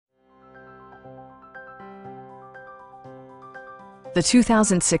the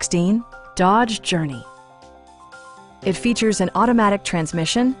 2016 Dodge Journey. It features an automatic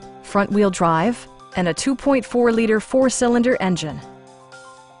transmission, front-wheel drive, and a 2.4-liter four-cylinder engine.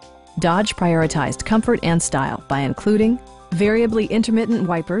 Dodge prioritized comfort and style by including variably intermittent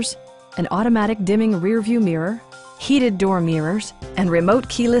wipers, an automatic dimming rearview mirror, heated door mirrors, and remote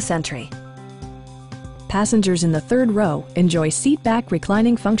keyless entry. Passengers in the third row enjoy seat-back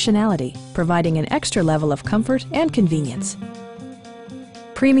reclining functionality, providing an extra level of comfort and convenience.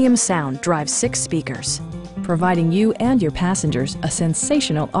 Premium sound drives 6 speakers, providing you and your passengers a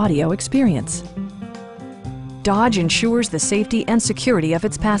sensational audio experience. Dodge ensures the safety and security of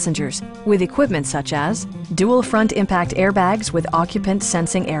its passengers with equipment such as dual front impact airbags with occupant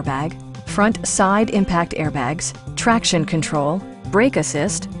sensing airbag, front side impact airbags, traction control, brake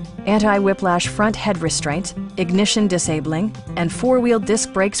assist, anti-whiplash front head restraints, ignition disabling, and four-wheel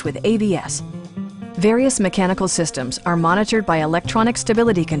disc brakes with ABS. Various mechanical systems are monitored by electronic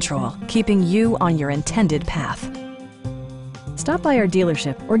stability control, keeping you on your intended path. Stop by our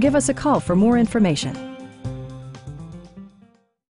dealership or give us a call for more information.